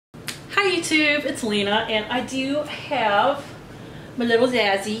YouTube, it's Lena, and I do have my little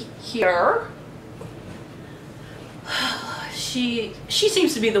Zazzy here. She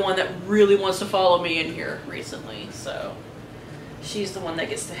seems to be the one that really wants to follow me in here recently, so she's the one that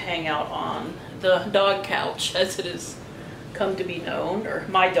gets to hang out on the dog couch, as it has come to be known, or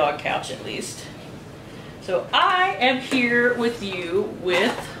my dog couch at least. So I am here with you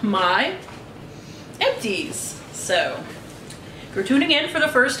with my empties. So if you're tuning in for the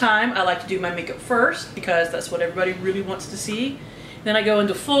first time, I like to do my makeup first because that's what everybody really wants to see. Then I go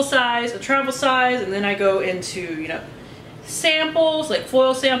into full size, a travel size, and then I go into, you know, samples, like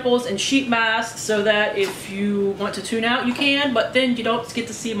foil samples and sheet masks, so that if you want to tune out, you can, but then you don't get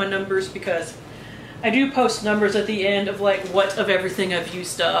to see my numbers because I do post numbers at the end of like what of everything I've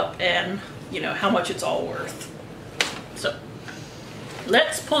used up and, you know, how much it's all worth. So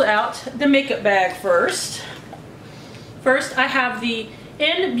let's pull out the makeup bag first. First, I have the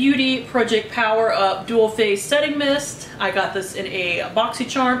Beauty Project Power Up Dual Phase Setting Mist. I got this in a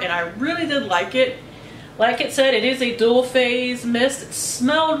BoxyCharm and I really did like it. Like it said, it is a dual phase mist. It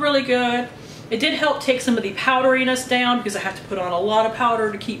smelled really good. It did help take some of the powderiness down because I have to put on a lot of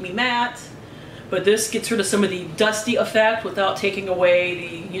powder to keep me matte. But this gets rid of some of the dusty effect without taking away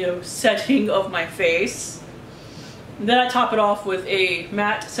the, you know, setting of my face. And then I top it off with a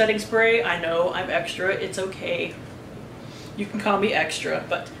matte setting spray. I know I'm extra, it's okay. You can call me extra,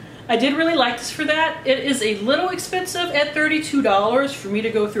 but I did really like this for that. It is a little expensive at $32 for me to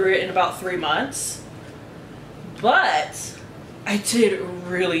go through it in about 3 months. But I did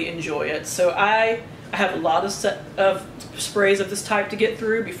really enjoy it. So I have a lot of sprays of this type to get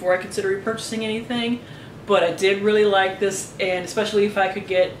through before I consider repurchasing anything. But I did really like this, and especially if I could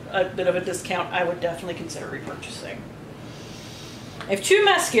get a bit of a discount, I would definitely consider repurchasing. I have 2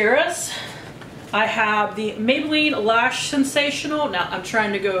 mascaras. I have the Maybelline Lash Sensational. Now I'm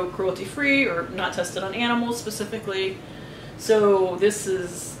trying to go cruelty-free or not tested on animals specifically. So this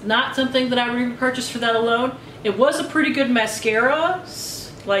is not something that I would repurchase for that alone. It was a pretty good mascara.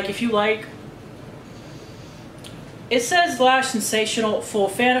 Like if you like, it says Lash Sensational Full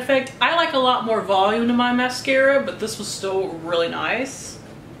Fan Effect. I like a lot more volume to my mascara, but this was still really nice.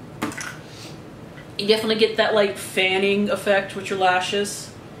 You definitely get that like fanning effect with your lashes.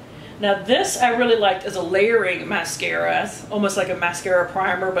 Now this I really liked as a layering mascara. It's almost like a mascara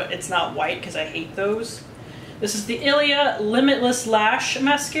primer, but it's not white because I hate those. This is the Ilia Limitless Lash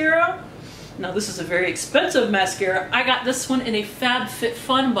Mascara. Now this is a very expensive mascara. I got this one in a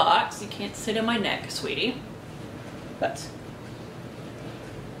FabFitFun box. You can't sit in my neck, sweetie. But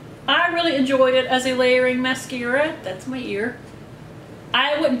I really enjoyed it as a layering mascara. That's my ear.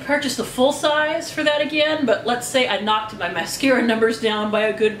 I wouldn't purchase the full size for that again, but let's say I knocked my mascara numbers down by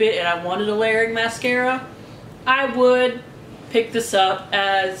a good bit and I wanted a layering mascara, I would pick this up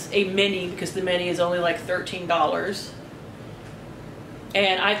as a mini because the mini is only like $13.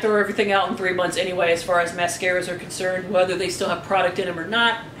 And I throw everything out in 3 months anyway as far as mascaras are concerned, whether they still have product in them or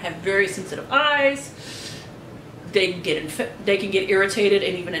not. I have very sensitive eyes. They can get irritated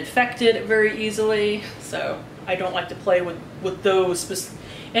and even infected very easily, so I don't like to play with those.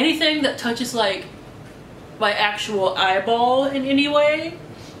 Anything that touches like my actual eyeball in any way,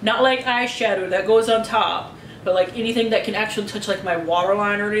 not like eyeshadow that goes on top, but like anything that can actually touch like my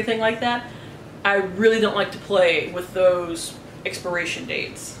waterline or anything like that, I really don't like to play with those expiration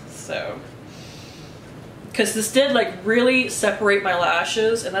dates. So because this did like really separate my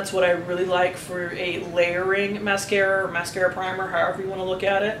lashes, and that's what I really like for a layering mascara or mascara primer, however you want to look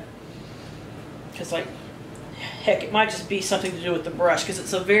at it. Because like, heck, it might just be something to do with the brush because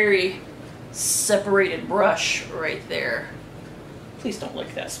it's a very separated brush right there. Please don't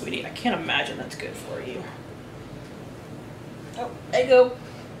lick that, sweetie. I can't imagine that's good for you. Oh, there you go.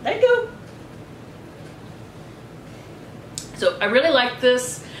 There you go. So I really like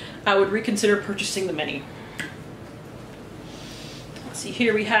this. I would reconsider purchasing the mini. Let's see,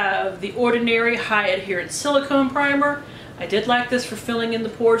 here we have the Ordinary High Adherence Silicone Primer. I did like this for filling in the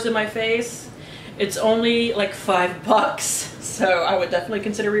pores in my face. It's only like $5, so I would definitely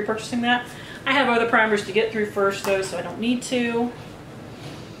consider repurchasing that. I have other primers to get through first though, so I don't need to.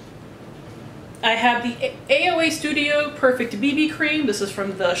 I have the AOA Studio Perfect BB Cream. This is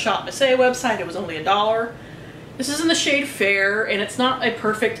from the Shop Miss A website. It was only $1. This is in the shade Fair, and it's not a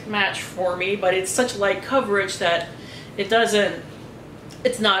perfect match for me, but it's such light coverage that it's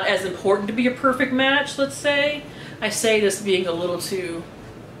not as important to be a perfect match, let's say. I say this being a little too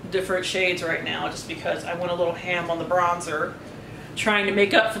different shades right now just because I went a little ham on the bronzer, trying to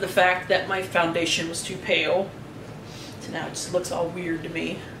make up for the fact that my foundation was too pale. So now it just looks all weird to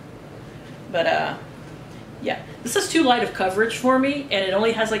me. But Yeah, this is too light of coverage for me, and it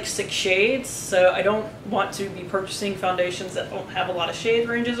only has like 6 shades, so I don't want to be purchasing foundations that don't have a lot of shade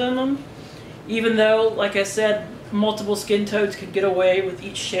ranges in them. Even though, like I said, multiple skin tones could get away with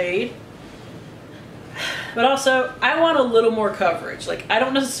each shade. But also, I want a little more coverage. Like, I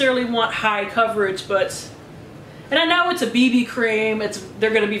don't necessarily want high coverage, but... And I know it's a BB cream, they're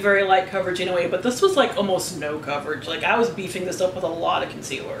going to be very light coverage anyway, but this was like almost no coverage. Like, I was beefing this up with a lot of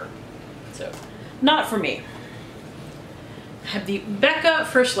concealer. So, not for me. I have the Becca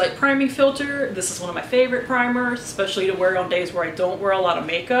Fresh Light Priming Filter. This is one of my favorite primers, especially to wear on days where I don't wear a lot of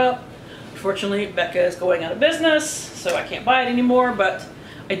makeup. Unfortunately, Becca is going out of business, so I can't buy it anymore, but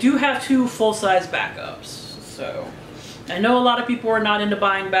I do have 2 full-size backups. So, I know a lot of people are not into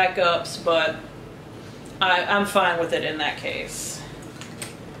buying backups, but I'm fine with it in that case.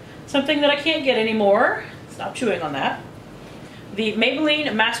 Something that I can't get anymore, stop chewing on that. The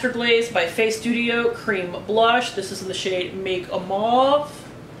Maybelline Master Glaze by Face Studio Cream Blush. This is in the shade Make a Mauve.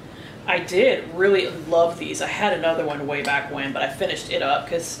 I did really love these. I had another one way back when, but I finished it up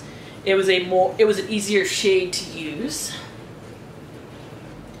because it was an easier shade to use.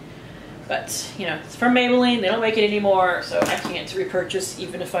 But, you know, it's from Maybelline. They don't make it anymore, so I can't repurchase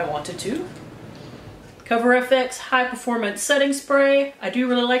even if I wanted to. Cover FX High Performance Setting Spray. I do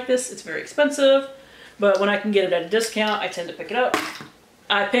really like this. It's very expensive, but when I can get it at a discount, I tend to pick it up.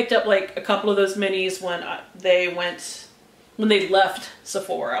 I picked up like a couple of those minis when they left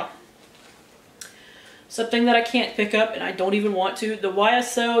Sephora. Something that I can't pick up, and I don't even want to, the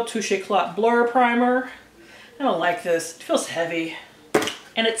YSL Touche Éclat Blur Primer. I don't like this. It feels heavy,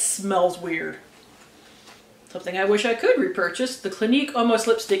 and it smells weird. Something I wish I could repurchase, the Clinique Almost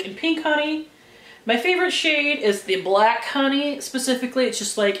Lipstick in Pink Honey. My favorite shade is the Black Honey. Specifically, it's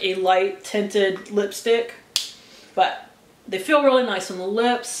just like a light tinted lipstick, but they feel really nice on the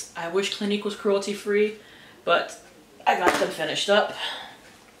lips. I wish Clinique was cruelty free, but I got them finished up.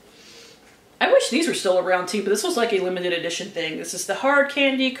 I wish these were still around too, but this was like a limited edition thing. This is the Hard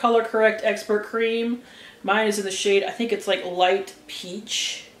Candy Color Correct Expert Cream. Mine is in the shade, I think it's like light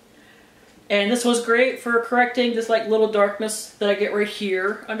peach. And this was great for correcting this like little darkness that I get right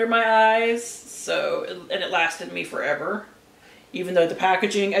here under my eyes. And it lasted me forever. Even though the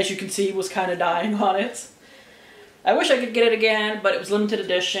packaging, as you can see, was kind of dying on it. I wish I could get it again, but it was limited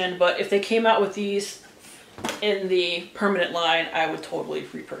edition. But if they came out with these in the permanent line, I would totally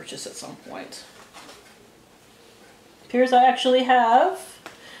repurchase at some point. Appears I actually have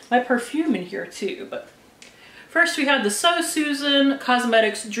my perfume in here too, but first we have the So Susan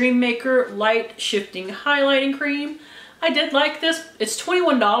Cosmetics Dream Maker Light Shifting Highlighting Cream. I did like this. It's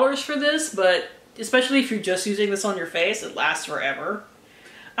 $21 for this, but especially if you're just using this on your face, it lasts forever.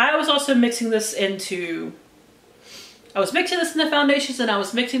 I was also mixing this into... I was mixing this in the foundations, and I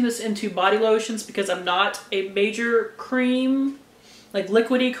was mixing this into body lotions because I'm not a major cream, like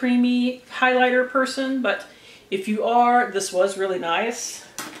liquidy, creamy highlighter person, but if you are, this was really nice.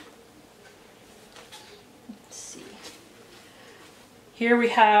 Let's see. Here we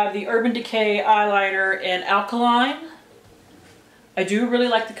have the Urban Decay eyeliner in Alkaline. I do really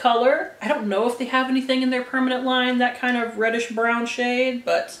like the color. I don't know if they have anything in their permanent line, that kind of reddish brown shade,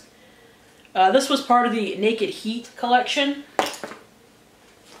 but this was part of the Naked Heat collection.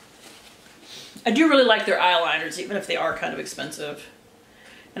 I do really like their eyeliners, even if they are kind of expensive.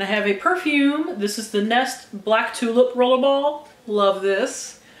 And I have a perfume. This is the Nest Black Tulip Rollerball. Love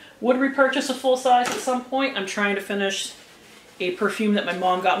this. Would repurchase a full size at some point. I'm trying to finish a perfume that my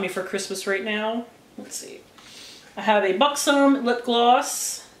mom got me for Christmas right now. Let's see. I have a Buxom lip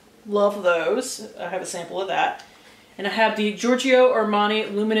gloss. Love those. I have a sample of that. And I have the Giorgio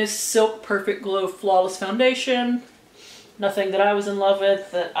Armani Luminous Silk Perfect Glow Flawless Foundation. Nothing that I was in love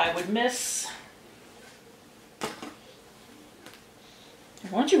with that I would miss.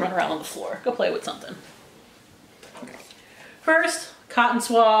 Why don't you run around on the floor? Go play with something. First, cotton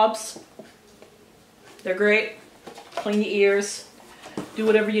swabs. They're great. Clean your ears. Do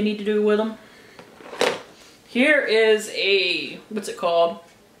whatever you need to do with them. Here is a, what's it called?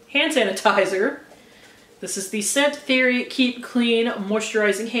 Hand sanitizer. This is the Scent Theory Keep Clean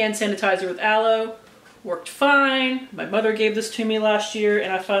Moisturizing Hand Sanitizer with Aloe. Worked fine. My mother gave this to me last year,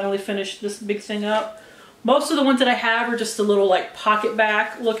 and I finally finished this big thing up. Most of the ones that I have are just the little like pocket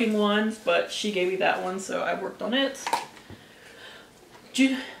back looking ones, but she gave me that one, so I worked on it.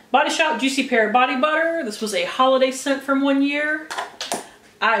 Body Shop Juicy Pear Body Butter. This was a holiday scent from one year.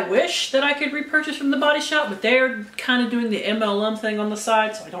 I wish that I could repurchase from the Body Shop, but they're kind of doing the MLM thing on the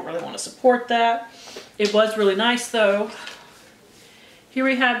side, so I don't really want to support that. It was really nice though. Here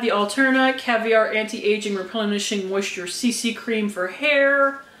we have the Alterna Caviar Anti-Aging Replenishing Moisture CC Cream for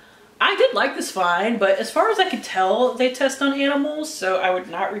hair. I did like this fine, but as far as I could tell, they test on animals, so I would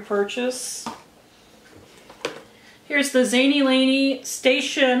not repurchase. Here's the Zany Laney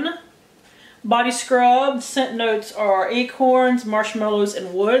Station Body Scrub. Scent notes are acorns, marshmallows,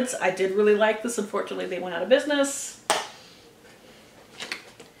 and woods. I did really like this. Unfortunately, they went out of business.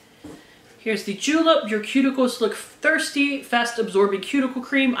 Here's the Julep. Your cuticles look thirsty. Fast absorbing cuticle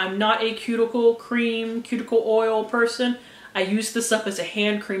cream. I'm not a cuticle cream, cuticle oil person. I used this up as a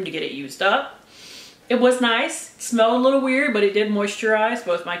hand cream to get it used up. It was nice. It smelled a little weird, but it did moisturize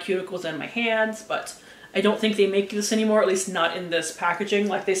both my cuticles and my hands. But I don't think they make this anymore, at least not in this packaging.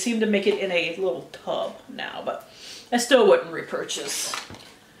 Like, they seem to make it in a little tub now, but I still wouldn't repurchase.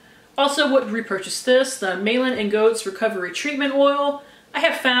 Also wouldn't repurchase this, the Malin & Goetz Recovery Treatment Oil. I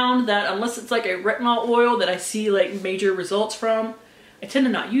have found that unless it's like a retinol oil that I see like major results from, I tend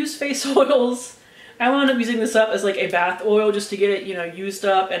to not use face oils. I wound up using this up as like a bath oil just to get it, you know, used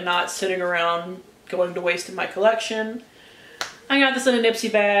up and not sitting around going to waste in my collection. I got this in a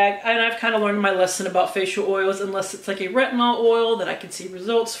Nipsey bag, and I've kind of learned my lesson about facial oils. Unless it's like a retinol oil that I can see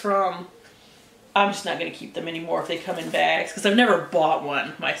results from, I'm just not going to keep them anymore if they come in bags, because I've never bought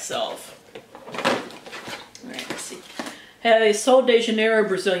one myself. Alright, let's see. I have a Sol de Janeiro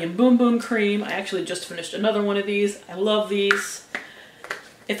Brazilian Boom Boom Cream. I actually just finished another one of these. I love these.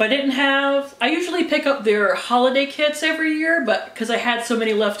 If I didn't have, I usually pick up their holiday kits every year, but because I had so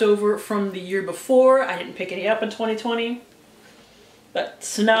many left over from the year before, I didn't pick any up in 2020. But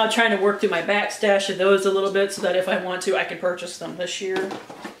so now I'm trying to work through my back stash of those a little bit so that if I want to, I can purchase them this year.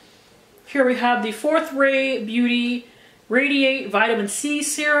 Here we have the Fourth Ray Beauty Radiate Vitamin C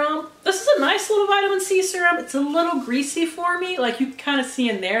Serum. This is a nice little vitamin C serum. It's a little greasy for me. Like, you can kind of see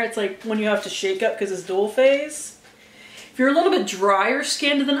in there, it's like when you have to shake up because it's dual phase. If you're a little bit drier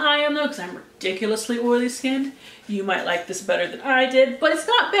skinned than I am though, because I'm ridiculously oily skinned, you might like this better than I did, but it's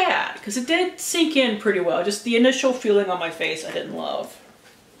not bad because it did sink in pretty well. Just the initial feeling on my face I didn't love.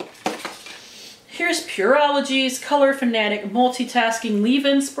 Here's Pureology's Color Fanatic Multitasking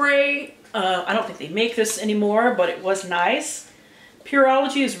Leave-In Spray. I don't think they make this anymore, but it was nice.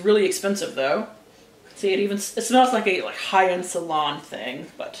 Pureology is really expensive though. See, it smells like a high-end salon thing,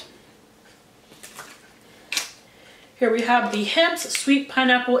 but. Here we have the Hemp's Sweet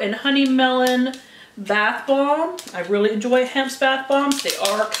Pineapple and Honey Melon Bath Bomb. I really enjoy Hemp's bath bombs. They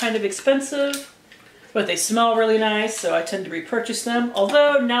are kind of expensive, but they smell really nice, so I tend to repurchase them.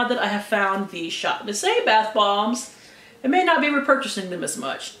 Although, now that I have found the Shop to Say bath bombs, I may not be repurchasing them as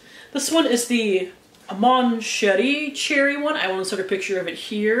much. This one is the Monchetti cherry one. I will insert a picture of it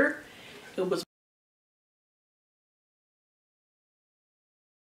here. It was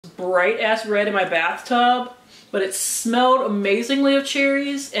bright ass red in my bathtub, but it smelled amazingly of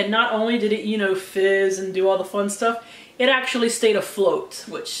cherries, and not only did it, you know, fizz and do all the fun stuff, it actually stayed afloat,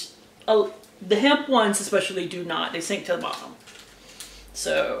 which the hemp ones especially do not. They sink to the bottom.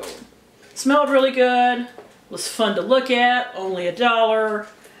 So, smelled really good, was fun to look at, only $1.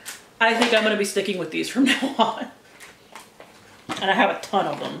 I think I'm going to be sticking with these from now on. And I have a ton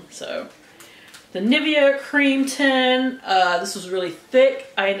of them, so. The Nivea Cream Tin. This was really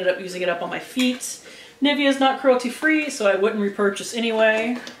thick. I ended up using it up on my feet. Nivea is not cruelty free, so I wouldn't repurchase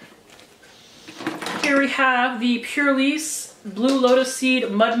anyway. Here we have the Purelisse Blue Lotus Seed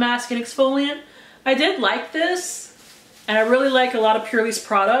Mud Mask and Exfoliant. I did like this, and I really like a lot of Purelisse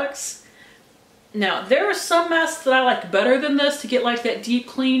products. Now, there are some masks that I like better than this to get like that deep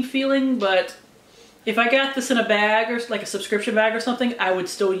clean feeling, but if I got this in a bag or like a subscription bag or something, I would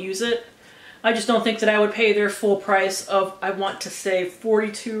still use it. I just don't think that I would pay their full price of, I want to say,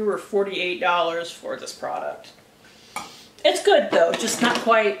 $42 or $48 for this product. It's good though, just not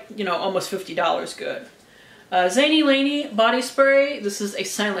quite, you know, almost $50 good. Zany Laney Body Spray. This is a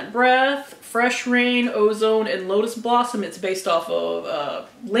Silent Breath, Fresh Rain, Ozone, and Lotus Blossom. It's based off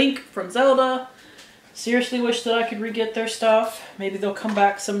of Link from Zelda. Seriously wish that I could re-get their stuff. Maybe they'll come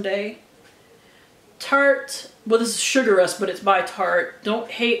back someday. Tarte. Well, this is Sugar Rush, but it's by Tarte.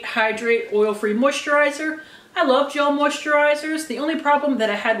 Don't Hate Hydrate Oil-Free Moisturizer. I love gel moisturizers. The only problem that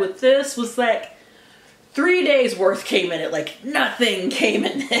I had with this was like 3 days worth came in it. Like nothing came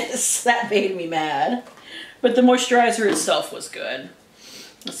in this. That made me mad. But the moisturizer itself was good.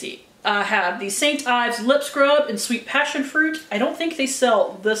 Let's see. I have the St. Ives Lip Scrub in Sweet Passion Fruit. I don't think they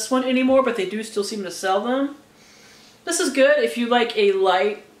sell this one anymore, but they do still seem to sell them. This is good if you like a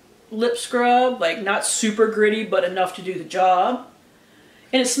light lip scrub, like not super gritty, but enough to do the job.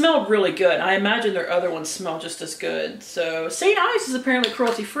 And it smelled really good. I imagine their other ones smell just as good. So St. Ives is apparently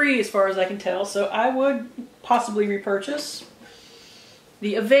cruelty free as far as I can tell, so I would possibly repurchase.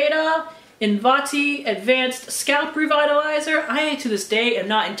 The Aveda Invati Advanced Scalp Revitalizer. I, to this day, am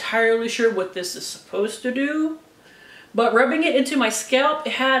not entirely sure what this is supposed to do. But rubbing it into my scalp,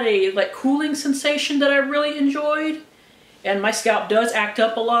 it had a like cooling sensation that I really enjoyed. And my scalp does act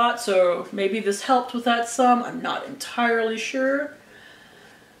up a lot, so maybe this helped with that some. I'm not entirely sure.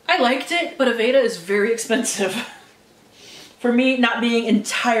 I liked it, but Aveda is very expensive. For me, not being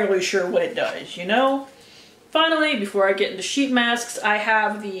entirely sure what it does, you know? Finally, before I get into sheet masks, I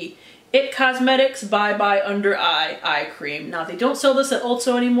have the It Cosmetics Bye Bye Under Eye Eye Cream. Now, they don't sell this at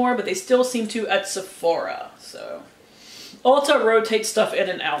Ulta anymore, but they still seem to at Sephora, so. Ulta rotates stuff in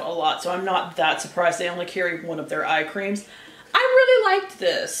and out a lot, so I'm not that surprised they only carry one of their eye creams. I really liked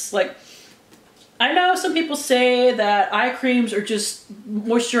this. Like, I know some people say that eye creams are just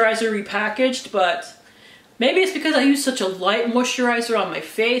moisturizer repackaged, but maybe it's because I use such a light moisturizer on my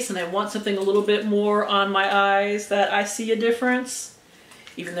face and I want something a little bit more on my eyes that I see a difference.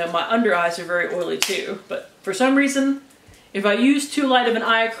 Even though my under eyes are very oily too. But for some reason, if I use too light of an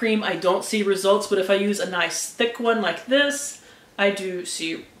eye cream, I don't see results. But if I use a nice thick one like this, I do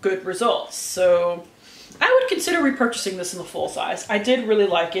see good results. So I would consider repurchasing this in the full size. I did really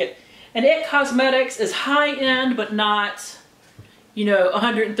like it. And It Cosmetics is high-end, but not, you know,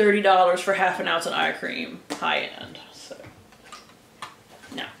 $130 for half an ounce of eye cream. High-end. So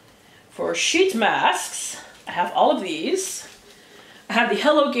now, for sheet masks, I have all of these. I have the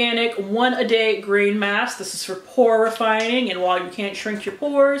Hello Organic 1 a Day Grain Mask. This is for pore refining, and while you can't shrink your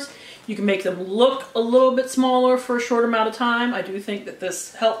pores, you can make them look a little bit smaller for a short amount of time. I do think that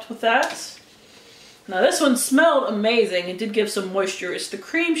this helped with that. Now this one smelled amazing and did give some moisture. It's the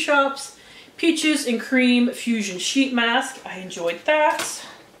Cream Shop's Peaches and Cream Fusion Sheet Mask. I enjoyed that.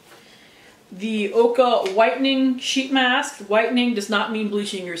 The Oka Whitening Sheet Mask. Whitening does not mean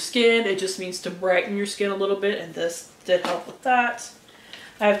bleaching your skin. It just means to brighten your skin a little bit, and this did help with that.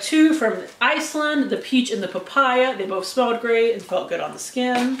 I have two from Iceland, the Peach and the Papaya. They both smelled great and felt good on the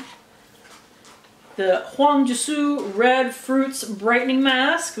skin. The Hwangjisu Red Fruits Brightening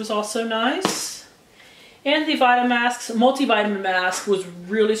Mask was also nice. And the Vitamasks Multivitamin Mask was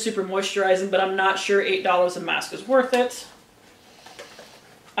really super moisturizing, but I'm not sure $8 a mask is worth it.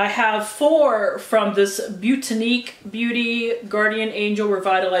 I have 4 from this Beauty Beauty Guardian Angel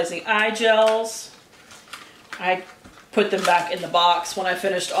Revitalizing Eye Gels. I put them back in the box when I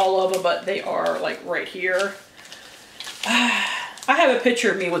finished all of them, but they are like right here. I have a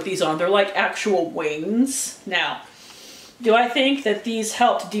picture of me with these on. They're like actual wings. Now, do I think that these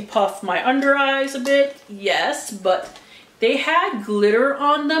helped depuff my under eyes a bit? Yes, but they had glitter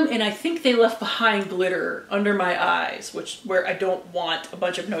on them, and I think they left behind glitter under my eyes, where I don't want a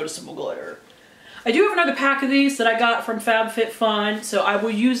bunch of noticeable glitter. I do have another pack of these that I got from FabFitFun, so I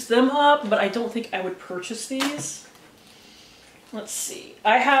will use them up, but I don't think I would purchase these. Let's see.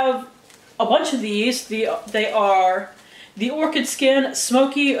 I have a bunch of these. They are the Orchid Skin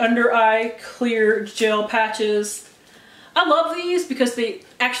Smoky Under Eye Clear Gel Patches. I love these because they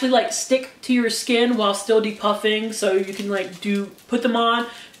actually like stick to your skin while still depuffing, so you can like put them on,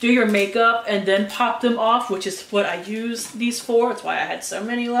 do your makeup, and then pop them off, which is what I use these for. That's why I had so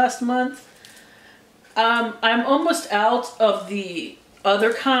many last month. I'm almost out of the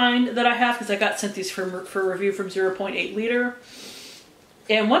other kind that I have because I got sent these for review from 0.8 liter.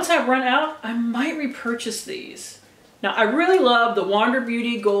 And once I run out, I might repurchase these. Now, I really love the Wander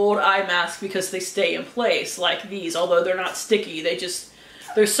Beauty Gold Eye Mask because they stay in place like these, although they're not sticky.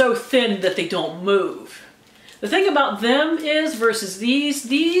 They're so thin that they don't move. The thing about them is, versus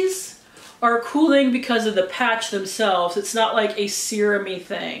these are cooling because of the patch themselves. It's not like a serum-y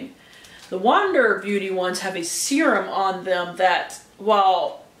thing. The Wander Beauty ones have a serum on them that,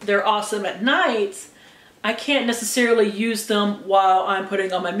 while they're awesome at night, I can't necessarily use them while I'm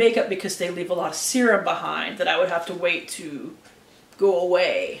putting on my makeup because they leave a lot of serum behind that I would have to wait to go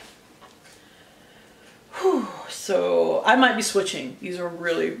away. Whew. So I might be switching. These are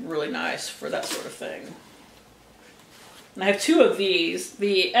really, really nice for that sort of thing. And I have 2 of these.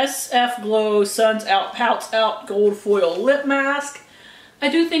 The SF Glow Suns Out Pouts Out Gold Foil Lip Mask. I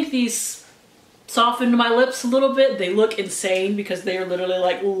do think these softened my lips a little bit. They look insane because they are literally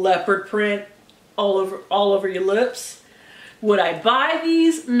like leopard print all over your lips. Would I buy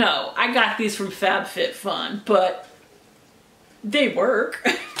these? No. I got these from FabFitFun, but they work.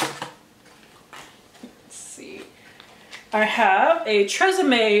 Let's see. I have a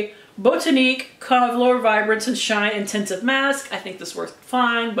Tresemme Botanique Convelour Vibrance and Shine Intensive Mask. I think this works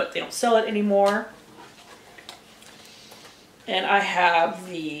fine, but they don't sell it anymore. And I have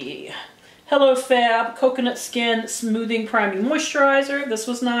the Hello Fab Coconut Skin Smoothing Priming Moisturizer. This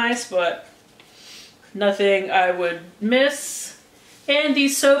was nice, but nothing I would miss. And the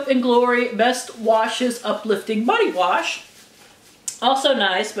Soap and Glory Best Washes Uplifting Body Wash. Also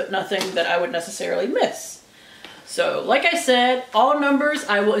nice, but nothing that I would necessarily miss. So, like I said, all numbers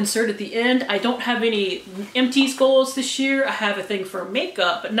I will insert at the end. I don't have any empties goals this year. I have a thing for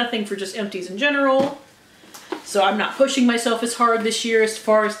makeup, but nothing for just empties in general. So I'm not pushing myself as hard this year as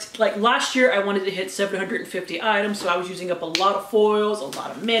far as, like last year, I wanted to hit 750 items, so I was using up a lot of foils, a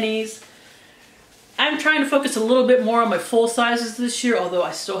lot of minis. I'm trying to focus a little bit more on my full sizes this year, although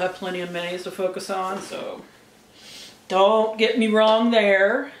I still have plenty of minis to focus on, so don't get me wrong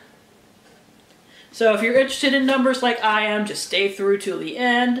there. So if you're interested in numbers like I am, just stay through till the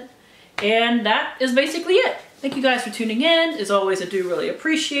end. And that is basically it. Thank you guys for tuning in. As always, I do really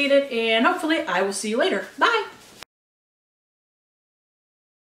appreciate it, and hopefully I will see you later. Bye!